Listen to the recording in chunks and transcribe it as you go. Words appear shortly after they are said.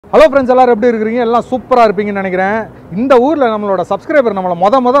Hello friends, எல்லாரும் எப்படி இருக்கீங்க? எல்லாம் சூப்பரா இருப்பீங்கன்னு நினைக்கிறேன். இந்த ஊர்ல நம்மளோட சப்ஸ்கிரைபர் நம்மள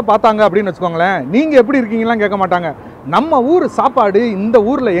மொத பார்த்தாங்க அப்படினு வெச்சுக்கோங்களேன். நீங்க எப்படி இருக்கீங்கலாம் கேட்க மாட்டாங்க. நம்ம ஊர் சாப்பாடு இந்த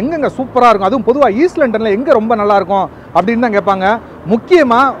ஊர்ல எங்கங்க சூப்பரா இருக்கும். அதுவும் பொதுவா ஈஸ்ட் லண்டன்ல எங்க ரொம்ப நல்லா இருக்கும் அப்படினு தான் கேட்பாங்க.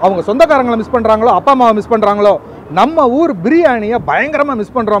 முக்கியமா அவங்க சொந்தக்காரங்களை மிஸ் பண்றாங்களோ, அப்பா அம்மாவை மிஸ் பண்றாங்களோ, நம்ம ஊர் பிரியாணியை பயங்கரமா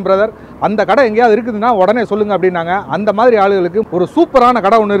மிஸ் பண்றோம் பிரதர். அந்த கடை எங்கேயாவது இருக்குதுன்னா உடனே சொல்லுங்க அப்படின்னாங்க. அந்த மாதிரி ஆளுகளுக்கு ஒரு சூப்பரான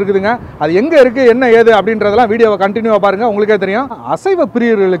கடை ஒன்று இருக்குதுங்க. அது எங்க இருக்கு, என்ன ஏது அப்படின்றதெல்லாம் வீடியோவை கண்டினியூவா பாருங்க, உங்களுக்கே தெரியும். அசைவ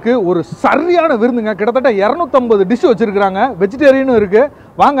பிரியர்களுக்கு ஒரு சரியான விருந்துங்க. கிட்டத்தட்ட 250 டிஷ் வச்சிருக்காங்க. வெஜிடேரியனும் இருக்கு.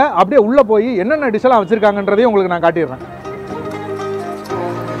 வாங்க அப்படியே உள்ள போய் என்னென்ன டிஷ் எல்லாம் வச்சிருக்காங்கன்றதையும் உங்களுக்கு நான் காட்டிடுறேன்.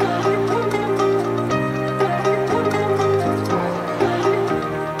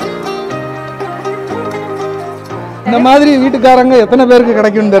 இந்த மாதிரி வீட்டுக்காரங்க எத்தனை பேருக்கு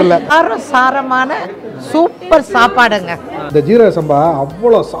கிடைக்கும்னு தெரியல. சாரமான சூப்பர் சாப்பாடுங்க. இந்த ஜீரகசம்பா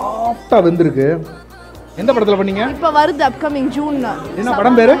அவ்வளோ சாஃப்டா வெந்திருக்கு. எந்த படத்துல பண்ணீங்க? இப்ப வருது அப்கமிங் ஜூன். என்ன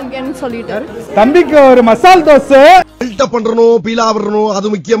படம் பேரு? சொல்லிட்டு தம்பிக்கு ஒரு மசால் தோசை பில்டப் பண்றணும், பீலா வரணும்,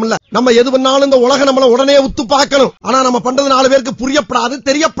 அது முக்கியம் இல்ல. நம்ம எது பண்ணாலும் இந்த உலகம் நம்மள உடனே உத்து பார்க்கணும். ஆனா நம்ம பண்றது 4 பேருக்கு புரியப்படாது,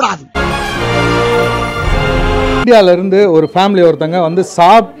 தெரியப்படாது. இந்தியால இருந்து ஒரு ஃபேமிலி ஒருத்தங்க வந்து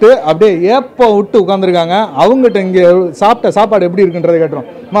சாப்பிட்டு அப்படியே ஏப்ப விட்டு உட்காந்துருக்காங்க. அவங்ககிட்ட இங்க சாப்பிட்ட சாப்பாடு எப்படி இருக்குன்றதை கேட்டுறோம்.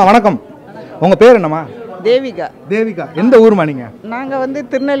 அம்மா வணக்கம், உங்க பேர் என்னம்மா? தேவிகா. தேவிகா, எந்த ஊர்மா நீங்க? நாங்க வந்து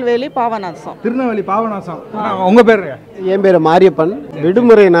திருநெல்வேலி பாபநாசம். திருநெல்வேலி பாபநாசம். உங்க பேரு? என் பேர் மாரியப்பன்.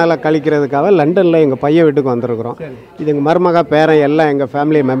 விடுமுறை நாளை கழிக்கிறதுக்காக லண்டனில் எங்கள் பையன் வீட்டுக்கு வந்திருக்கிறோம். இது எங்கள் மருமக பேரன் எல்லாம் எங்கள்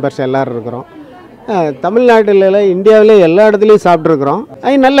ஃபேமிலி மெம்பர்ஸ் எல்லோரும் இருக்கிறோம். தமிழ்நாட்டில் இந்தியாவிலே எல்லா இடத்துலையும் சாப்பிட்ருக்குறோம்.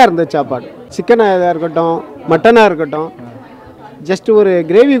 அது நல்லா இருந்தது சாப்பாடு. சிக்கனாக இதாக இருக்கட்டும், மட்டனாக இருக்கட்டும், ஜஸ்ட் ஒரு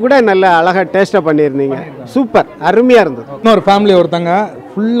கிரேவி கூட நல்லா அழகாக டேஸ்ட்டாக பண்ணியிருந்தீங்க. சூப்பர், அருமையாக இருந்தது. இன்னொரு ஃபேமிலி ஒருத்தங்க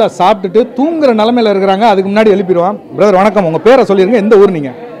ஃபுல்லாக சாப்பிட்டுட்டு தூங்குற நிலமையில இருக்கிறாங்க. அதுக்கு முன்னாடி எழுப்பிடுவான். பிரதர் வணக்கம், உங்கள் பேரை சொல்லிடுங்க, எந்த ஊர்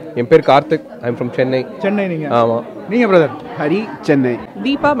நீங்கள்? என் பேர் Karthik. I am from Chennai. Chennai நீங்க? ஆமாம். நீங்கள் பிரதர்? ஹரி, சென்னை.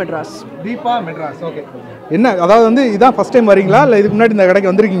 தீபா, மெட்ராஸ். தீபா, மெட்ராஸ். ஓகே. என்ன அதாவது வந்து இதான் ஃபர்ஸ்ட் டைம் வரீங்களா இல்லை இதுக்கு முன்னாடி இந்த கடைக்கு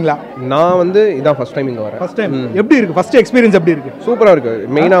வந்திருக்கீங்களா? நான் வந்து இதான் ஃபர்ஸ்ட் டைம் இங்கே வரேன். First time. எப்படி இருக்கு ஃபர்ஸ்ட் எக்ஸ்பீரியன்ஸ்? எப்படி இருக்கு? சூப்பராக இருக்குது.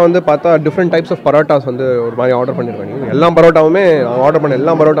 மெயினாக வந்து பார்த்தா டிஃப்ரெண்ட் டைப்ஸ் ஆஃப் பரோட்டாஸ் வந்து ஒரு மாதிரி ஆர்டர் பண்ணியிருக்காங்க. எல்லா பரோட்டாவுமே ஆர்டர் பண்ண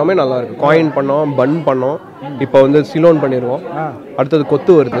எல்லா பரோட்டாவுமே நல்லா இருக்கு. காயின் பண்ணோம், பன் பண்ணோம், இப்போ வந்து சிலோன் பண்ணிடுவோம், அடுத்தது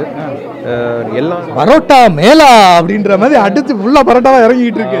கொத்து வருது. எல்லாம் பரோட்டா மேலா அப்படின்ற மாதிரி அடுத்து ஃபுல்லாக பரோட்டாவாக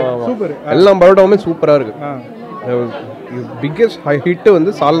இறங்கிட்டு இருக்கு. சூப்பர். எல்லா பரோட்டாவுமே சூப்பராக இருக்கு. பிக்கெஸ்ட் ஹிட்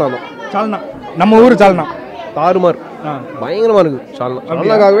வந்து சால்னா தான். சால்னா, நம்ம ஊர் சால்னா தாறுமாறு பயங்கரமா இருக்கு.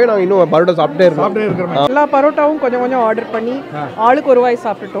 சால்னாக்காகவே நாங்கள் இன்னும் பரோட்டா சாப்பிட்டே இருக்கோம். எல்லா பரோட்டாவும் கொஞ்சம் கொஞ்சம் ஆர்டர் பண்ணி ஆளுக்கு ஒரு வாய்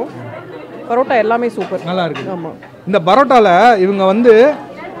சாப்பிட்டுட்டோம். பரோட்டா எல்லாமே சூப்பர், நல்லா இருக்கு. ஆமாம். இந்த பரோட்டால இவங்க வந்து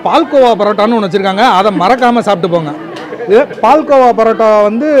பால்கோவா பரோட்டான்னு ஒன்று வச்சிருக்காங்க. அதை மறக்காம சாப்பிட்டு போங்க. பால்கோவா பரோட்டா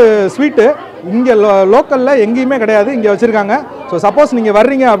வந்து ஸ்வீட்டு இங்கே லோக்கலில் எங்கேயுமே கிடையாது, இங்கே வச்சுருக்காங்க. ஸோ சப்போஸ் நீங்கள்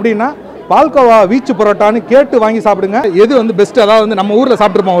வர்றீங்க அப்படின்னா பால்கோவா வீச்சு பரோட்டான்னு கேட்டு வாங்கி சாப்பிடுங்க. எது வந்து பெஸ்ட்டு, அதாவது வந்து நம்ம ஊரில்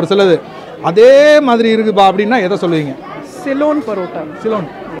சாப்பிட்ருப்போம் ஒரு சிலது, அதே மாதிரி இருக்குப்பா அப்படின்னா எதை சொல்லுவீங்க? சிலோன் பரோட்டா. சிலோன்.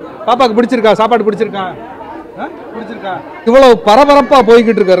 பாப்பாவுக்கு பிடிச்சிருக்கா? சாப்பாடு பிடிச்சிருக்கா? பிடிச்சிருக்கா? இவ்வளவு பரபரப்பா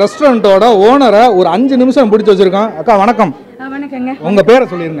போய்கிட்டு இருக்க ரெஸ்டாரண்டோட ஓனரை ஒரு 5 நிமிஷம் பிடிச்சி வச்சிருக்கோம். அக்கா வணக்கம். வணக்கங்க. உங்க பேரை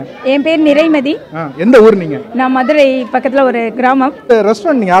சொல்லிருங்க. என் பேர் நிறைமதி. எந்த ஊர் நீங்க? நான் மதுரை பக்கத்துல ஒரு கிராமம்.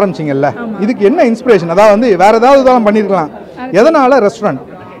 ரெஸ்டாரண்ட் நீங்க ஆரம்பிச்சீங்கல்ல, இதுக்கு என்ன இன்ஸ்பிரேஷன்? அதாவது வந்து வேற ஏதாவது தான் பண்ணிருக்கலாம், எதனால ரெஸ்டாரண்ட்?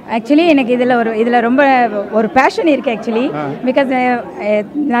 ஆக்சுவலி எனக்கு இதில் ரொம்ப ஒரு பேஷன் இருக்குது ஆக்சுவலி. பிகாஸ்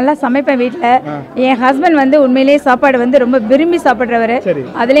நல்லா சமைப்பேன் வீட்டில். என் ஹஸ்பண்ட் வந்து உண்மையிலேயே சாப்பாடு வந்து ரொம்ப விரும்பி சாப்பிட்றவர்.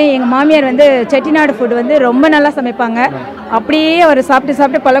 அதுலேயும் எங்கள் மாமியார் வந்து செட்டிநாடு ஃபுட் வந்து ரொம்ப நல்லா சமைப்பாங்க. அப்படியே அவர்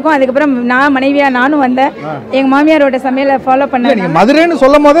சாப்பிட்டு பழக்கம். அதுக்கப்புறம் நான் மனைவியாக நானும் வந்தேன். எங்கள் மாமியாரோட சமையலை ஃபாலோ பண்ணேன். நீங்கள் மதுரைன்னு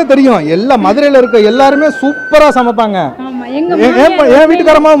சொல்லும் போதே தெரியும், எல்லா மதுரையில் இருக்க எல்லாருமே சூப்பராக சமைப்பாங்க. என்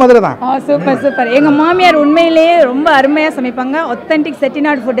வீட்டுக்காரமாவும் மதுரை தான். சூப்பர். எங்கள் மாமியார் உண்மையிலேயே ரொம்ப அருமையாக சமைப்பாங்க. ஒத்தன்டிக்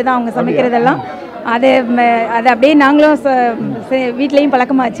செட்டிநாடு ஃபுட்டு தான் அவங்க சமைக்கிறதெல்லாம். அது அப்படியே நாங்களும் வீட்லேயும்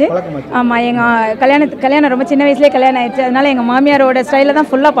பழக்கமாச்சு. ஆமாம், எங்கள் கல்யாணம் ரொம்ப சின்ன வயசுலேயே கல்யாணம் ஆயிடுச்சு. அதனால எங்கள் மாமியாரோட ஸ்டைலில் தான்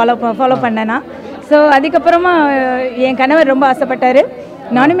ஃபுல்லாக ஃபாலோ பண்ணேன்னா. ஸோ அதுக்கப்புறமா என் கணவர் ரொம்ப ஆசைப்பட்டார்,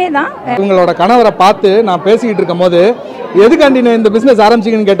 நானுமே தான். உங்களோட கணவரை பார்த்து நான் பேசிக்கிட்டு இருக்கும் போது எதுக்காண்டி இந்த பிசினஸ்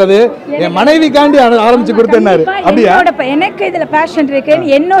ஆரம்பிச்சிங்கன்னு கேட்டது, என் மனைவிக்காண்டி ஆரம்பிச்சு கொடுத்தேன்னாரு. அப்படியா? எனக்கு இதுல பேஷன் இருக்கு,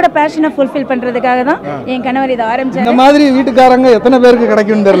 என்னோட பேஷனை ஃபுல்ஃபில் பண்றதுக்காக தான் என் கணவர் இதை ஆரம்பிச்சாரு. இந்த மாதிரி வீட்டுக்காரங்க எத்தனை பேருக்கு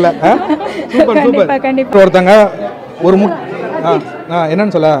கிடைக்கும்னு தெரியல. சூப்பர். கண்டிப்பா. ஒருத்தங்க ஒரு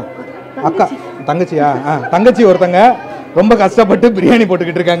என்னன்னு சொல்ல, அக்கா தங்கச்சியா? தங்கச்சி ஒருத்தங்க ரொம்ப கஷ்டப்பட்டு பிரியாணி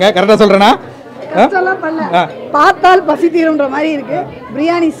போட்டுக்கிட்டு இருக்காங்க. கரெக்டா சொல்றேனா? பார்த்தால் பசி தீரும்ன்ற மாதிரி இருக்கு.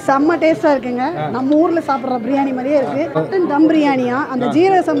 பிரியாணி செம்ம டேஸ்டா இருக்குங்க. நம்ம ஊர்ல சாப்பிட்ற பிரியாணி மாதிரியே இருக்கு. மட்டன் தம் பிரியாணியா, அந்த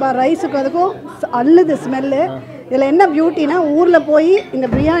ஜீரகசம்பா ரைஸுக்கு அதுக்கும் அள்ளுது ஸ்மெல்லு. இதில் என்ன பியூட்டினா, ஊரில் போய் இந்த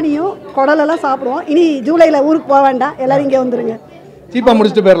பிரியாணியும் குடலெல்லாம் சாப்பிடுவோம். இனி ஜூலையில் ஊருக்கு போக வேண்டாம், எல்லோரும் இங்கே வந்துருங்க. சீப்பாக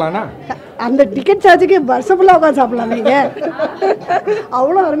முடிச்சுட்டு போயிடலாம்ண்ணா. அந்த டிக்கெட் சார்ஜுக்கு வருஷம் ஃபுல்லாக உட்காந்து சாப்பிடலாம் நீங்கள்.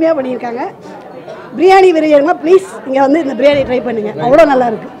 அவ்வளோ அருமையாக பண்ணியிருக்காங்க. பிரியாணி விரும்புகிறவங்க ப்ளீஸ் இங்கே வந்து இந்த பிரியாணி ட்ரை பண்ணுங்கள், அவ்வளோ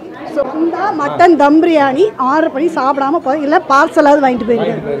நல்லாயிருக்கு. ஸோ இந்த மட்டன் தம் பிரியாணி ஆர்டர் பண்ணி சாப்பிடாம போய் இல்லை பார்சலாவது வாங்கிட்டு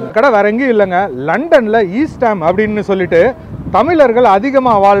போயிருக்கேன். கடை வேற எங்கேயும் இல்லைங்க, லண்டனில் ஈஸ்ட் ஹாம் அப்படின்னு சொல்லிட்டு தமிழர்கள்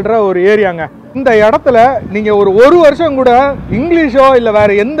அதிகமாக வாழ்கிற ஒரு ஏரியாங்க. இந்த இடத்துல நீங்கள் ஒரு வருஷம் கூட இங்கிலீஷோ இல்லை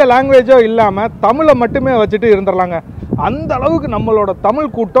வேறு எந்த லாங்குவேஜோ இல்லாமல் தமிழை மட்டுமே வச்சுட்டு இருந்துடலாங்க. அந்த அளவுக்கு நம்மளோட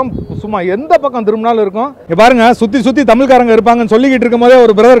தமிழ் கூட்டம் சும்மா எந்த பக்கம் திரும்பினாலும் இருக்கும். இங்க பாருங்க, சுற்றி தமிழ்காரங்க இருப்பாங்கன்னு சொல்லிக்கிட்டு இருக்கும் போதே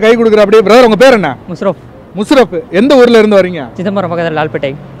ஒரு பிரதர் கை கொடுக்குற. அப்படியே பிரதர், உங்கள் பேர் என்ன? முஸ்ரப். எந்த ஊர்ல இருந்து வரீங்க? சிதம்பரம் பக்கத்துல,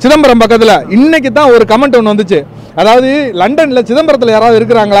 லால்பேட்டை. சிதம்பரம் பக்கத்துல. இன்னைக்கு தான் ஒரு கமெண்ட் ஒன்று வந்துச்சு. அதாவது லண்டன்ல சிதம்பரத்தில் யாராவது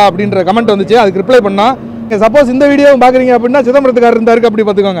இருக்கிறாங்களா அப்படின்ற கமெண்ட் வந்துச்சு. அதுக்கு ரிப்ளை பண்ணா, சப்போஸ் இந்த வீடியோ பாக்குறீங்க அப்படின்னா சிதம்பரத்துக்காரர் இருந்தாருக்கு அப்படி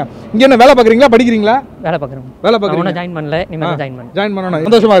பாத்துக்கோங்க. இங்க என்ன வேலை பாக்குறீங்களா, படிக்கிறீங்களா? வேலை பாக்குறீங்க. ஜாயின் பண்ணணும்.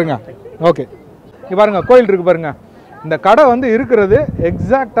 சந்தோஷமா இருங்க. ஓகே. இங்க பாருங்க, கோயில் இருக்கு பாருங்க. இந்த கடை வந்து இருக்கிறது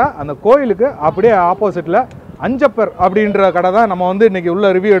எக்ஸாக்டா அந்த கோயிலுக்கு அப்படியே ஆப்போசிட்ல அஞ்சப்பர் அப்படின்ற கடை தான் நம்ம வந்து இன்றைக்கி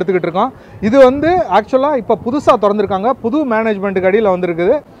உள்ள ரிவ்யூ எடுத்துக்கிட்டு இருக்கோம். இது வந்து ஆக்சுவலாக இப்போ புதுசாக திறந்துருக்காங்க, புது மேனேஜ்மெண்ட்டுக்கு அடியில்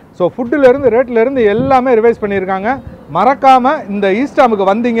வந்துருக்குது. ஸோ ஃபுட்டுலேருந்து ரேட்லேருந்து எல்லாமே ரிவைஸ் பண்ணியிருக்காங்க. மறக்காமல் இந்த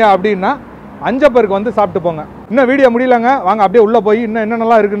ஈஸ்டாமுக்கு வந்தீங்க அப்படின்னா அஞ்சப்பருக்கு வந்து சாப்பிட்டு போங்க. இன்னும் வீடியோ முடியலங்க, வாங்க அப்படியே உள்ளே போய் இன்னும்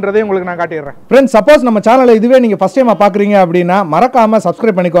என்னென்னலாம் இருக்குன்றதே உங்களுக்கு நான் காட்டிடுறேன். ஃப்ரெண்ட்ஸ், சப்போஸ் நம்ம சேனலை இதுவே நீங்கள் ஃபஸ்ட் டைமாக பார்க்குறீங்க அப்படின்னா மறக்காமல்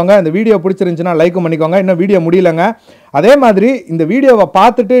சப்ஸ்கிரைப் பண்ணிக்கோங்க. இந்த வீடியோ பிடிச்சிருந்துச்சுன்னா லைக்கும் பண்ணிக்கோங்க. இன்னும் வீடியோ முடியலங்க. அதே மாதிரி இந்த வீடியோவை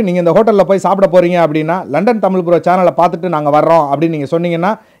பார்த்துட்டு நீங்கள் இந்த ஹோட்டலில் போய் சாப்பிட போகிறீங்க அப்படின்னா லண்டன் தமிழ் ப்ரோ சேனலை பார்த்துட்டு நாங்கள் வர்றோம் அப்படின்னு நீங்கள்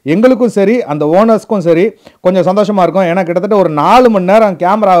சொன்னீங்கன்னா எங்களுக்கும் சரி அந்த ஓனர்ஸ்க்கும் சரி கொஞ்சம் சந்தோஷமாக இருக்கும். ஏன்னா கிட்டத்தட்ட ஒரு 4 மணி நேரம்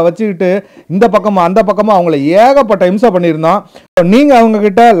கேமராவை வச்சுக்கிட்டு இந்த பக்கமும் அந்த பக்கமும் அவங்கள ஏகப்பட்ட இம்சை பண்ணியிருந்தோம். நீங்கள்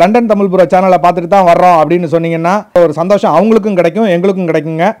அவங்கக்கிட்ட லண்டன் தமிழ் ப்ரோ சேனலை பார்த்துட்டு தான் வர்றோம் அப்படின்னு சொன்னீங்கன்னா ஒரு சந்தோஷம் அவங்களுக்கும் கிடைக்கும், எங்களுக்கும்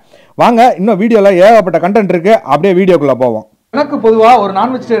கிடைக்குங்க. வாங்க, இன்னும் வீடியோவில் ஏகப்பட்ட கண்டென்ட் இருக்குது. அப்படியே வீடியோக்குள்ளே போவோம். எனக்கு பொதுவாக ஒரு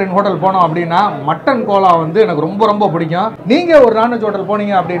நான் வெஜிடேரியன் ஹோட்டல் போனோம் அப்படின்னா மட்டன் கோலா வந்து எனக்கு ரொம்ப ரொம்ப பிடிக்கும். நீங்கள் ஒரு நான்வெஜ் ஹோட்டல்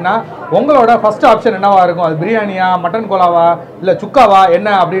போனீங்க அப்படின்னா உங்களோட ஃபர்ஸ்ட் ஆப்ஷன் என்னவா இருக்கும்? அது பிரியாணியா, மட்டன் கோலாவா, இல்லை சுக்காவா,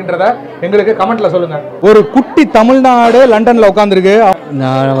 என்ன அப்படின்றத எங்களுக்கு கமெண்ட்ல சொல்லுங்க. ஒரு குட்டி தமிழ்நாடு லண்டன்ல உட்காந்துருக்கு.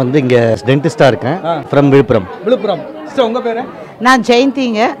 நான் வந்து இங்கே டென்டிஸ்டாக இருக்கேன், ஃப்ரம் விழுப்புரம். உங்க பேரு? நான்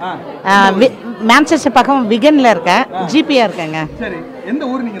ஜெயந்திங்க. மான்செஸ்டர் பக்கம் விகன்ல இருக்கேன், ஜிபியா இருக்கேங்க. சரி, எந்த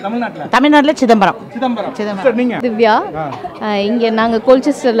ஊர் நீங்க? தமிழ்நாட்டுல? தமிழ்நாட்டுல சிதம்பரம். சரி, நீங்க? திவ்யா. இங்க நாங்க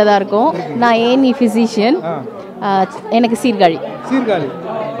கோல்செஸ்டர்ல தான் இருக்கோம். நான் ஏனி பிசிஷியன். எனக்கு சீர்காழி.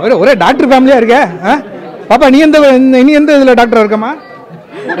 ஒரே டாக்டர் ஃபேமிலியா இருக்க. பாப்பா, நீ எந்த இதுல டாக்டரா இருக்கமா?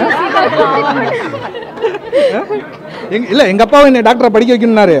 இல்ல, எங்க அப்பாவும் என்ன டாக்டரை படிக்க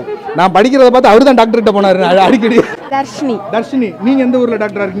வைக்கணும்னாரு. நான் படிக்கிறத பார்த்து அவரு தான் டாக்டர் கிட்ட போனாரு அடிக்கடி. தர்ஷினி, நீங்க எந்த ஊர்ல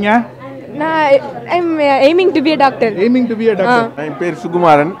டாக்டரா இருக்கீங்க? I'm aiming to be a doctor. என் பேர்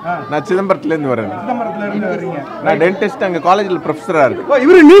சுகுமாரன். நான் சிதம்பரத்துல இருந்து வரேன். நான் டென்டிஸ்ட், அங்க காலேஜ்ல ப்ரொஃபஸரா இருக்கேன்.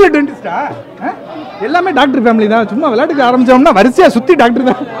 இவரு நீங்க டென்டிஸ்டா? எல்லாமே டாக்டர் ஃபேமிலி தான். சும்மா விளையாட்டுக்கு ஆரம்பிச்சோம்னா வரிசையா சுத்தி டாக்டர்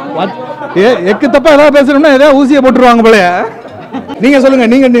தான். எக்கு தப்பா ஏதாவது பேசணும்னா ஏதாவது ஊசியை போட்டுருவாங்க போல. நீங்க சொல்லுங்க,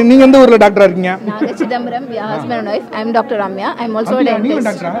 நீங்க எந்த ஊர்ல டாக்டரா இருக்கீங்க? நாங்க Chidambaram, husband and wife. I'm Dr. Ramya. I'm also a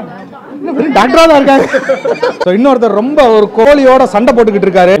dentist. டாக்டரா தான் இருக்காங்க. சோ இன்னொருத்தர் ரொம்ப ஒரு கோழியோட சண்டை போட்டுக்கிட்டு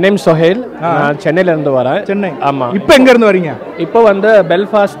இருக்காரு. நேம் சொஹேல். நான் சென்னையில இருந்து வரேன். சென்னை? ஆமா. இப்போ எங்க இருந்து வரீங்க? இப்போ வந்து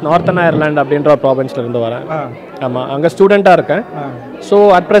பெல்ஃபாஸ்ட், நார்த்தன் அயர்லாந்து அப்படின்ற ப்ராவின்ஸ்ல இருந்து வரேன். ஆமா, அங்க ஸ்டூடெண்டா இருக்கேன். ஸோ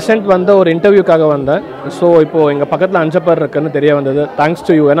அட் ப்ரெசென்ட் வந்து ஒரு இன்டர்வியூக்காக வந்தேன். ஸோ இப்போ எங்க பக்கத்துல அஞ்சப்பர் இருக்குன்னு தெரிய வந்தது. Thanks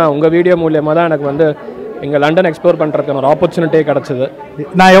to you. ஏன்னா உங்க வீடியோ மூலியமா தான் எனக்கு வந்து இங்கே லண்டன் எக்ஸ்ப்ளோர் பண்ணுறதுக்கு ஒரு ஆப்பர்ச்சுனிட்டியே கிடச்சிது.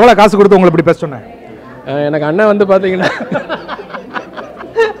 நான் எவ்வளோ காசு கொடுத்து உங்களை இப்படி பேச சொன்னேன்? எனக்கு அண்ணன் வந்து பார்த்தீங்கன்னா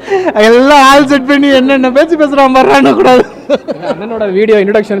எல்லாம் ஆல் செட் பண்ணி என்னென்ன பேசுகிறான் வர்றான்னு கூடாது. அண்ணனோட வீடியோ,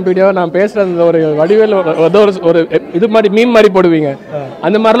 இன்ட்ரடக்ஷன் வீடியோ நான் பேசுகிறது ஒரு வடிவேல் ஒரு இது மாதிரி மீம் மாதிரி போடுவீங்க.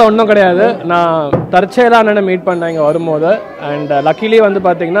 அந்த மாதிரிலாம் ஒன்றும் கிடையாது. நான் தற்செயலாக அண்ணனை மீட் பண்ணேன் இங்கே வரும்போது. அண்ட் லக்கிலி வந்து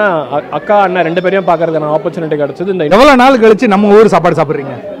பார்த்தீங்கன்னா அக்கா அண்ணன் 2 பேரையும் பார்க்கறதுக்கான ஆப்பர்ச்சுனிட்டி கிடச்சிது. இந்த எவ்வளோ நாள் கழிச்சு நம்ம ஊர் சாப்பாடு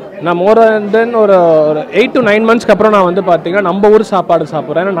சாப்பிட்றீங்க? நான் மோர் தென் ஒரு 8 to 9 monthsக்கு அப்புறம் நான் வந்து பார்த்தீங்கன்னா நம்ம ஊர் சாப்பாடு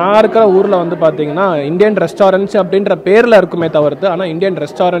சாப்பிட்றேன். ஏன்னா நான் இருக்கிற ஊரில் வந்து பார்த்தீங்கன்னா இந்தியன் ரெஸ்டாரண்ட்ஸ் அப்படின்ற பேரில் இருக்குமே தவிர்த்து ஆனால் இந்தியன்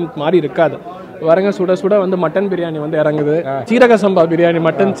ரெஸ்டாரண்ட் மாதிரி இருக்காது. வரங்க சுட சுட வந்து மட்டன் பிரியாணி வந்து இறங்குது. சீரகசம்பா பிரியாணி,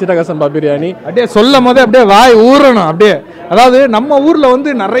 மட்டன் சீரகசம்பா பிரியாணி அப்படியே சொல்லும் போதே அப்படியே வாய் ஊறணும் அப்படியே. அதாவது நம்ம ஊரில்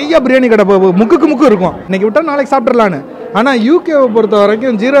வந்து நிறைய பிரியாணி கடை முக்கு இருக்கும். இன்னைக்கு விட்டா நாளைக்கு சாப்பிட்றலான்னு. ஆனால் யூகேவை பொறுத்த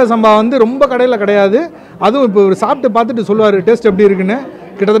வரைக்கும் ஜீரகசம்பா வந்து ரொம்ப கடையில் கிடையாது. அதுவும் இப்போ சாப்பிட்டு பார்த்துட்டு சொல்லுவார் டேஸ்ட் எப்படி இருக்குன்னு.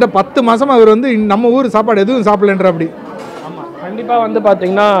 கிட்டத்தட்ட 10 மாதமாக அவர் வந்து நம்ம ஊர் சாப்பாடு எதுவும் சாப்பிடலன்ற அப்படி. ஆமாம், கண்டிப்பாக வந்து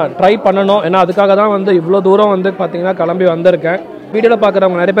பார்த்தீங்கன்னா ட்ரை பண்ணணும். ஏன்னா அதுக்காக தான் வந்து இவ்வளோ தூரம் வந்து பார்த்தீங்கன்னா கிளம்பி வந்திருக்கேன். வீடியோவில்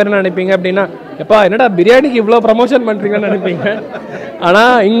பார்க்குறவங்க நிறைய பேர் என்ன நினைப்பீங்க அப்படின்னா, எப்பா என்னடா பிரியாணிக்கு இவ்வளோ ப்ரமோஷன் பண்ணுறீங்கன்னு நினைப்பீங்க.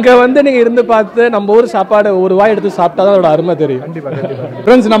 ஆனால் இங்கே வந்து நீங்கள் இருந்து பார்த்து நம்ம ஊர் சாப்பாடு ஒரு வாய் எடுத்து சாப்பிட்டா தான் அதோட அருமை தெரியும். கண்டிப்பாக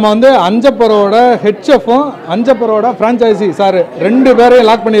ஃப்ரெண்ட்ஸ், நம்ம வந்து அஞ்சப்பரோட ஹெட் ஷெஃப்பும் அஞ்சப்பரோட ஃப்ரான்ச்சைசி சார் 2 பேரையும்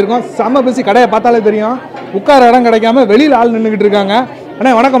லாக் பண்ணியிருக்கோம். செம்ம பிஸி. கடையை பார்த்தாலே தெரியும், உட்கார இடம் கிடைக்காம வெளியில் ஆள் நின்றுக்கிட்டு இருக்காங்க.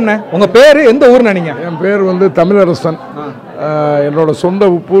 அண்ணே வணக்கம்ண்ணே. உங்கள் பேர் எந்த ஊர்ண்ணே நீங்கள்? என் பேர் வந்து தமிழரசன். என்னோட சொந்த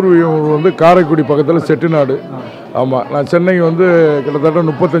பூர்வீகம் வந்து காரைக்குடி பக்கத்தில் செட்டிநாடு. ஆமாம், நான் சென்னைக்கு வந்து கிட்டத்தட்ட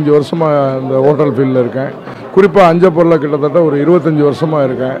 35 வருஷமாக இந்த ஹோட்டல் ஃபீல்டில் இருக்கேன். குறிப்பாக அஞ்சப்பரில் கிட்டத்தட்ட ஒரு 25 வருஷமாக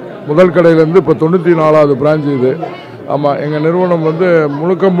இருக்கேன். முதல் கடையிலேருந்து இப்போ 94வது பிரான்ச் இது. ஆமாம், எங்கள் நிறுவனம் வந்து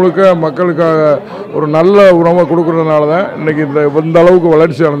முழுக்க மக்களுக்காக ஒரு நல்ல உணவை கொடுக்குறதுனால தான் இன்றைக்கி இந்த அளவுக்கு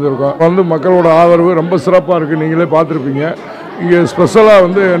வளர்ச்சி அடைஞ்சிருக்கோம். வந்து மக்களோட ஆதரவு ரொம்ப சிறப்பாக இருக்குது. நீங்களே பார்த்துருப்பீங்க. இங்கே ஸ்பெஷலாக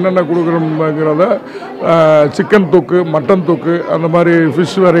வந்து என்னென்ன கொடுக்குறோங்கிறத சிக்கன் தொக்கு, மட்டன் தொக்கு, அந்த மாதிரி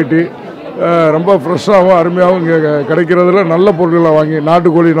ஃபிஷ் வெரைட்டி ரொம்ப ஃப்ரெஷ்ஷாகவும் அருமையாகவும் இங்கே கிடைக்கிறதுல நல்ல பொருட்களை வாங்கி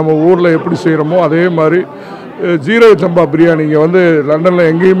நாட்டுக்கோழி நம்ம ஊரில் எப்படி செய்கிறோமோ அதே மாதிரி ஜீரகசம்பா பிரியாணி இங்கே வந்து லண்டனில்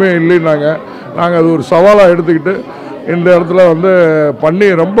எங்கேயுமே இல்லைன்னாங்க. நாங்கள் அது ஒரு சவாலாக எடுத்துக்கிட்டு இந்த இடத்துல வந்து பண்ணி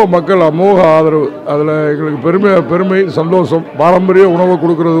ரொம்ப மக்கள் அமோக ஆதரவு. அதில் எங்களுக்கு பெருமை சந்தோஷம். பாரம்பரிய உணவை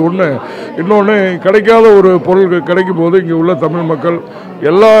கொடுக்கறது ஒன்று. இன்னொன்று, கிடைக்காத ஒரு பொருள் கிடைக்கும் போது இங்கே உள்ள தமிழ் மக்கள்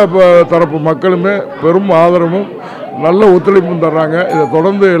எல்லா தரப்பு மக்களுமே பெரும் ஆதரவும் நல்ல ஒத்துழைப்பும் தர்றாங்க. இதை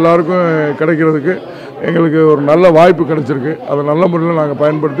தொடர்ந்து எல்லாருக்கும் கிடைக்கிறதுக்கு எங்களுக்கு ஒரு நல்ல வாய்ப்பு கிடைச்சிருக்கு. அதை நல்ல முறையில் நாங்கள்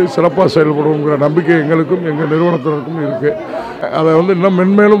பயன்படுத்தி சிறப்பாக செயல்படுவோங்கிற நம்பிக்கை எங்களுக்கும் எங்கள் நிறுவனத்தினருக்கும் இருக்குது. அதை வந்து இன்னும்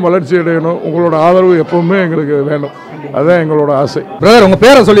மென்மேலும் வளர்ச்சி அடையணும். உங்களோட ஆதரவு எப்பவுமே எங்களுக்கு வேணும். அதுதான் எங்களோட ஆசை. பிரதர், உங்கள்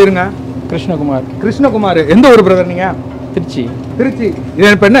பேரை சொல்லிடுங்க. கிருஷ்ணகுமார். கிருஷ்ணகுமார். எந்த ஊர் பிரதர் நீங்கள்? திருச்சி. திருச்சி.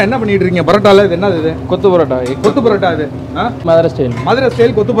 இது இப்போ என்ன பண்ணிட்டு இருக்கீங்க? பரோட்டாவில் இது என்னது? இது கொத்து பரோட்டா. கொத்து பரோட்டா. இது மதுரை ஸ்டைல். மதுரை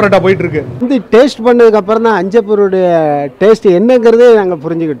ஸ்டைல் கொத்து பரோட்டா போயிட்டு இருக்கு. வந்து டேஸ்ட் பண்ணதுக்கு அப்புறம் தான் அஞ்சப்பருடைய டேஸ்ட் என்னங்கிறது நாங்கள்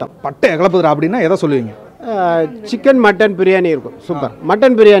புரிஞ்சுக்கிட்டோம். பட்டை கிளப்புதுரா அப்படின்னா எதை சொல்லுவீங்க? சிக்கன் மட்டன் பிரியாணி இருக்கும். Super.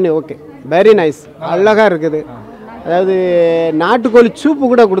 Mutton biryani okay, very nice, அழகாக இருக்குது. அதாவது நாட்டுக்கோழி சூப்பு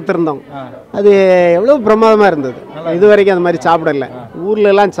கூட கொடுத்துருந்தோம். அது எவ்வளோ பிரமாதமாக இருந்தது. இது வரைக்கும் அந்த மாதிரி சாப்பிடல.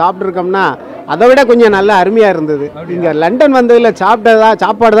 ஊர்லெலாம் சாப்பிட்ருக்கோம்னா அதை விட கொஞ்சம் நல்லா அருமையாக இருந்தது. இங்கே லண்டன் வந்ததில்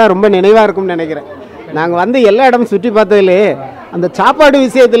சாப்பாடு தான் ரொம்ப நினைவாக இருக்கும்னு நினைக்கிறேன். நாங்கள் வந்து எல்லா இடமும் சுற்றி பார்த்ததுலே அந்த சாப்பாடு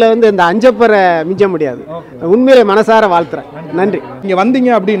விஷயத்தில் வந்து இந்த அஞ்சப்பரை மிஞ்ச முடியாது. உண்மையிலே மனசார வாழ்த்துறேன். நன்றி. இங்கே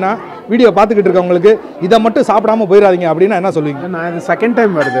வந்தீங்க அப்படின்னா வீடியோ பார்த்துக்கிட்டு இருக்கவங்களுக்கு இதை மட்டும் சாப்பிடாம போயிடாதீங்க அப்படின்னா என்ன சொல்லுவீங்க? நான் இது செகண்ட்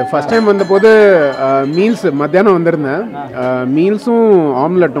டைம் வருது. ஃபர்ஸ்ட் டைம் வந்தபோது மீல்ஸ் மத்தியானம் வந்திருந்தேன். மீல்ஸும்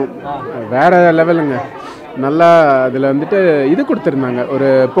ஆம்லெட்டும் வேற லெவலுங்க. நல்லா அதில் வந்துட்டு இது கொடுத்துருந்தாங்க, ஒரு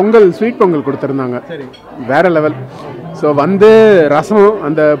பொங்கல், ஸ்வீட் பொங்கல் கொடுத்துருந்தாங்க, வேற லெவல். ஸோ வந்து ரசம்,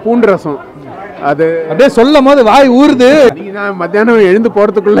 அந்த பூண்டு ரசம், அது அப்படியே சொல்லும் போது வாய் ஊறுது. நான் மத்தியானம் எழுந்து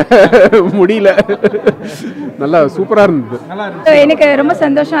போகிறதுக்குள்ள முடியல. நல்லா சூப்பராக இருந்தது. எனக்கு ரொம்ப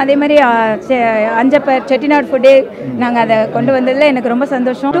சந்தோஷம். அதே மாதிரி அஞ்சப்பர் செட்டிநாடு ஃபுட்டு நாங்கள் அதை கொண்டு வந்ததில் எனக்கு ரொம்ப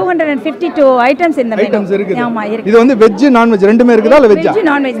சந்தோஷம். 252 ஐட்டம்ஸ் இந்த ஐட்டம்ஸ் இருக்குது. ஆமாம் இருக்கு. இது வந்து வெஜ் நான்வெஜ் ரெண்டுமே இருக்குதா? இல்லை வெஜ்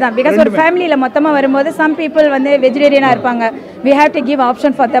நான்வெஜ் தான். பிகாஸ் ஒரு ஃபேமிலியில் மொத்தமாக வரும்போது சம் பீப்புள் வந்து வெஜிடேரியனாக இருப்பாங்க. we have to give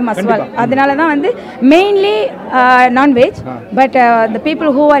option for them as well. அதனால தான் வந்து mainly non veg. But the people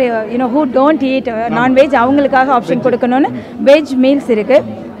who are who don't eat non veg அவங்களுக்காக ஆப்ஷன் கொடுக்கணும்னு வெஜ் மீல்ஸ் இருக்கு.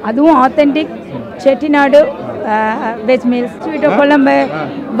 அதுவும் authentic Chettinad veg meals. Sweet குழம்பு,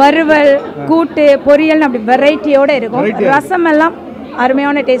 வறுவல், கூட்டு, பொரியல் அப்படி வெரைட்டியோட இருக்கும். ரசம் எல்லாம்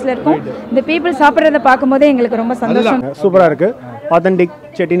அருமையான டேஸ்ட்ல இருக்கும். இந்த பீப்புள் சாப்பிட்றத பார்க்கும்போதே எங்களுக்கு ரொம்ப சந்தோஷம். சூப்பராக இருக்கு. ஆத்தென்டிக்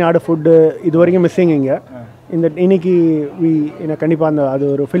செட்டிநாடு ஃபுட்டு இது வரைக்கும் மிஸ்ஸிங் இங்கே. இந்த இன்னைக்கு கண்டிப்பாக அந்த அது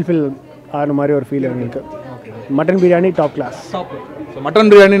ஒரு ஃபில்ஃபில் ஆன மாதிரி ஒரு ஃபீல் எங்களுக்கு. Mutton biryani top class. Mutton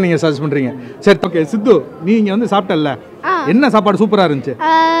biryani நீங்க சஜஸ்ட் பண்றீங்க. சரி, ஓகே. சித்து, நீங்க வந்து சாப்பிட்டல்ல, என்ன சாப்பாடு சூப்பரா இருந்துச்சு?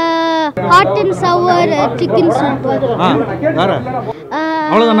 ஹாட் அண்ட் சவர் சிக்கன் சூப்பர். வேற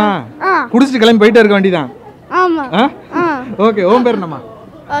அவ்வளவுதானா? குடிச்சிட்டு கிளம்பி போயிட்டே இருக்க வேண்டியதான். ஆமா. ஓகே. உன் பேர் என்னம்மா?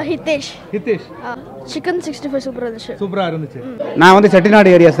 ஹிதேஷ். ஹிதேஷ். சிக்கன் 65 சூப்பரா இருந்துச்சு. சூப்பரா இருந்துச்சு. நான் வந்து செட்டிநாடு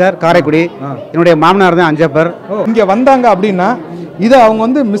ஏரியா சார், காரைக்குடி. என்னுடைய மாமனார் தான் அஞ்சப்பர். இங்க வந்தாங்க அப்படின்னா இதை அவங்க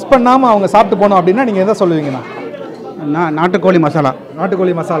வந்து மிஸ் பண்ணாம அவங்க சாப்பிட்டு போனோம் அப்படின்னா நீங்க எதை சொல்லுவீங்கண்ணா? நாட்டுக்கோழி மசாலா.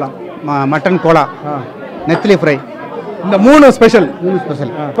 நாட்டுக்கோழி மசாலா, மட்டன் கோலா, நெத்திலி ஃப்ரை, இந்த 3 ஸ்பெஷல்.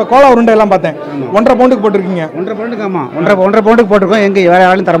 இப்போ கோலா உருண்டை எல்லாம் பார்த்தேன் 1.5 பவுண்டுக்கு போட்டிருக்கீங்க. 1.5 பவுண்டுக்கு. ஆமாம், 1.5 பவுண்டுக்கு போட்டிருக்கோம். எங்கே வேறு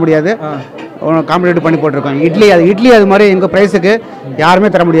யாரும் தர முடியாது. காம்படிட்டிவ் பண்ணி போட்டிருக்கோம். இட்லி அது மாதிரி எங்கள் ப்ரைஸுக்கு யாருமே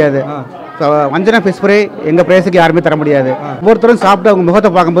தர முடியாது. வஞ்சனா ஃபிஷ் ஃப்ரை எங்கள் ப்ரைஸுக்கு யாருமே தர முடியாது. ஒவ்வொருத்தரும் சாப்பிட்டு அவங்க முகத்தை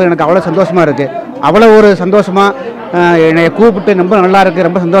பார்க்கும்போது எனக்கு அவ்வளோ சந்தோஷமாக இருக்குது. அவ்வளோ ஒரு சந்தோஷமாக என்னை கூப்பிட்டு ரொம்ப நல்லா இருக்குது,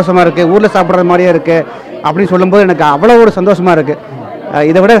 ரொம்ப சந்தோஷமாக இருக்குது, ஊரில் சாப்பிட்ற மாதிரியே இருக்குது அப்படின்னு சொல்லும்போது எனக்கு அவ்வளோ ஒரு சந்தோஷமாக இருக்குது.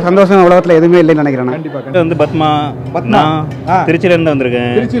 இதை விட சந்தோஷம் உலகத்தில் எதுவுமே இல்லைன்னு நினைக்கிறேன். வந்து பத்மா. திருச்சியிலேருந்து வந்திருக்கேன்.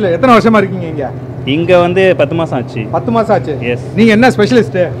 திருச்சியில் எத்தனை வருஷமா இருக்கீங்க இங்கே? இங்கே வந்து 10 மாதம் ஆச்சு. 10 மாதம் ஆச்சு. எஸ். நீங்கள் என்ன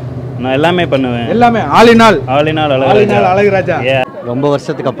ஸ்பெஷலிஸ்ட்டு? நான் எல்லாமே பண்ணுவேன். எல்லாமே ஆலினால் அழகுராஜா. ரொம்ப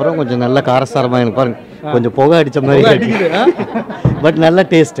வருஷத்துக்கு அப்புறம் கொஞ்சம் நல்ல காரசாரமாக எனக்கு பாருங்க, கொஞ்சம் புகை அடித்த மாதிரி, பட் நல்ல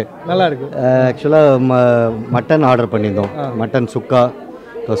டேஸ்ட்டு, நல்லா இருக்கு. ஆக்சுவலாக மட்டன் ஆர்டர் பண்ணியிருந்தோம். மட்டன் சுக்கா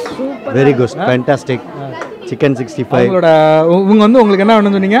வெரி குட், ஃபேண்டாஸ்டிக். சிக்கன் 65. அவங்களோட இவங்க வந்து உங்களுக்கு என்ன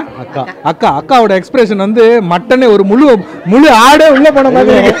வேணும்னு சொன்னீங்க? அக்கா. அக்காவோட எக்ஸ்பிரஷன் வந்து மட்டனே ஒரு முழு ஆடே உள்ள போன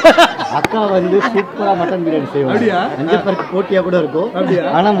மாதிரி அக்கா வந்து சூப்பரா மட்டன் பிரியாணி செய்வாங்க. அஞ்சப்பருக்கு போட்டியா கூட இருக்கும்.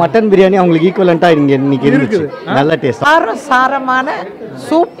 ஆனா மட்டன் பிரியாணி அவங்களுக்கு ஈக்குவலண்டா இங்க இன்னைக்கு இருந்துச்சு. நல்ல டேஸ்ட். சாரமான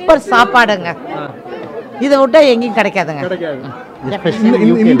சூப்பர் சாப்பாடுங்க. இதை விட்டா எங்கேயும் கிடைக்காதுங்க.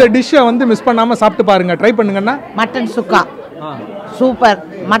 இந்த டிஷ்ஷை வந்து மிஸ் பண்ணாம சாப்பிட்டு பாருங்க, ட்ரை பண்ணுங்கன்னா. மட்டன் சுக்கா super,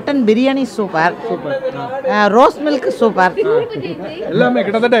 mutton biryani super, rose milk super, எல்லாமே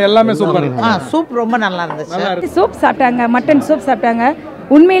கிட்டத்தட்ட எல்லாமே சூப்பர். சூப் ரொம்ப நல்லா இருந்துச்சு. சூப் சாப்பிட்டாங்க, மட்டன் சூப் சாப்பிட்டாங்க.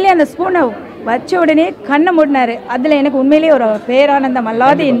 உண்மையிலேயே அந்த ஸ்பூனை வச்ச உடனே கண்ணை மூடினாரு. அதில் எனக்கு உண்மையிலேயே ஒரு பேரானந்தம்,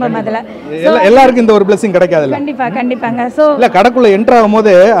 அல்லாத இன்பம். அதில் எல்லாருக்கும் இந்த ஒரு பிளஸிங் கிடைக்காதுல்ல. கண்டிப்பாங்க. ஸோ இல்லை, கடைக்குள்ள என்ட்ரு ஆகும்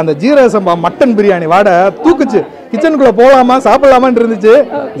போது அந்த ஜீரக சம்பா மட்டன் பிரியாணி வாடை தூக்குச்சு. கிச்சனுக்குள்ள போகலாமா சாப்பிடலாமான்னு இருந்துச்சு.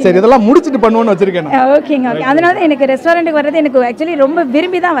 சரி, இதெல்லாம் முடிச்சுட்டு பண்ணுவோன்னு வச்சிருக்கேன். ஓகேங்க. அதனால தான் எனக்கு ரெஸ்டாரண்ட்டுக்கு வர்றது எனக்கு ஆக்சுவலி ரொம்ப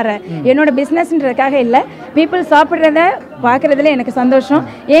விரும்பி தான் வரேன். என்னோட பிஸ்னஸ்ன்றதுக்காக இல்லை, பீப்புள் சாப்பிட்றத பார்க்குறதுல எனக்கு சந்தோஷம்.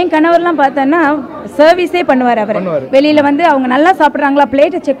 என் கணவர்லாம் பார்த்தோன்னா சர்வீஸே பண்ணுவார். அவர் வெளியில் வந்து அவங்க நல்லா சாப்பிட்றாங்களா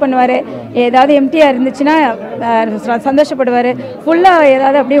பிளேட்டை செக் பண்ணுவார். ஏதாவது எம்டியாக இருந்துச்சுன்னா சந்தோஷப்படுவார். ஃபுல்லாக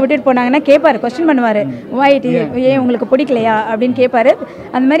ஏதாவது அப்படியே விட்டுட்டு போனாங்கன்னா கேட்பார், கொஸ்டின் பண்ணுவார், ஒயிட் ஏன் உங்களுக்கு பிடிக்கலையா அப்படின்னு கேட்பார்.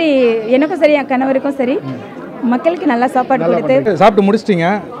 அந்த மாதிரி எனக்கும் சரி என் கணவருக்கும் சரி மக்களுக்கு நல்லா சாப்பாடு கொடுத்து சாப்பிட்டு முடிச்சிட்டீங்க.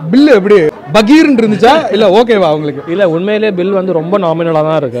 பில்லு எப்படி பகீர்னு இருந்துச்சா இல்லை ஓகேவா உங்களுக்கு? இல்லை, உண்மையிலேயே பில் வந்து ரொம்ப நாமினலாக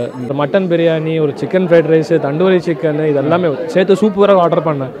தான் இருக்குது. இந்த மட்டன் பிரியாணி, ஒரு chicken fried rice, tandoori chicken, இது எல்லாமே சேர்த்து சூப்பராக ஆர்டர்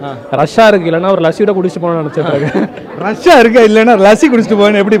பண்ணேன். ரஷ்ஷாக இருக்குது, இல்லைன்னா ஒரு லஸ்ஸியோட குடிச்சிட்டு போகணும்னு நினச்சிட்டு ரஷ்ஷா இருக்கா இல்லைன்னா லஸ்ஸி குடிச்சிட்டு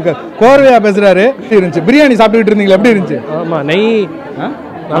போகணும். எப்படி இருக்க கோர்வையா பேசுறாரு இருந்துச்சு. பிரியாணி சாப்பிட்டுக்கிட்டு இருந்தீங்களா, எப்படி இருந்துச்சு? ஆமாம், நெய்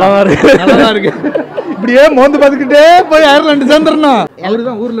நல்லா தான் இருக்கு. இப்படியே மோந்து பார்த்துக்கிட்டே போய் அயர்லாந்து சேர்ந்துடணும். அவரு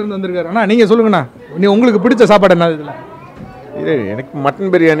தான் ஊர்ல இருந்து வந்திருக்காரு. அண்ணா நீங்க சொல்லுங்கண்ணா, உங்களுக்கு பிடிச்ச சாப்பாடு என்ன? இதுல இது எனக்கு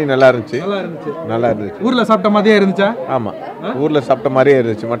மட்டன் பிரியாணி நல்லா இருந்துச்சு. ஊர்ல சாப்பிட்ட மாதிரியே இருந்துச்சா? ஆமா, ஊர்ல சாப்பிட்ட மாதிரியே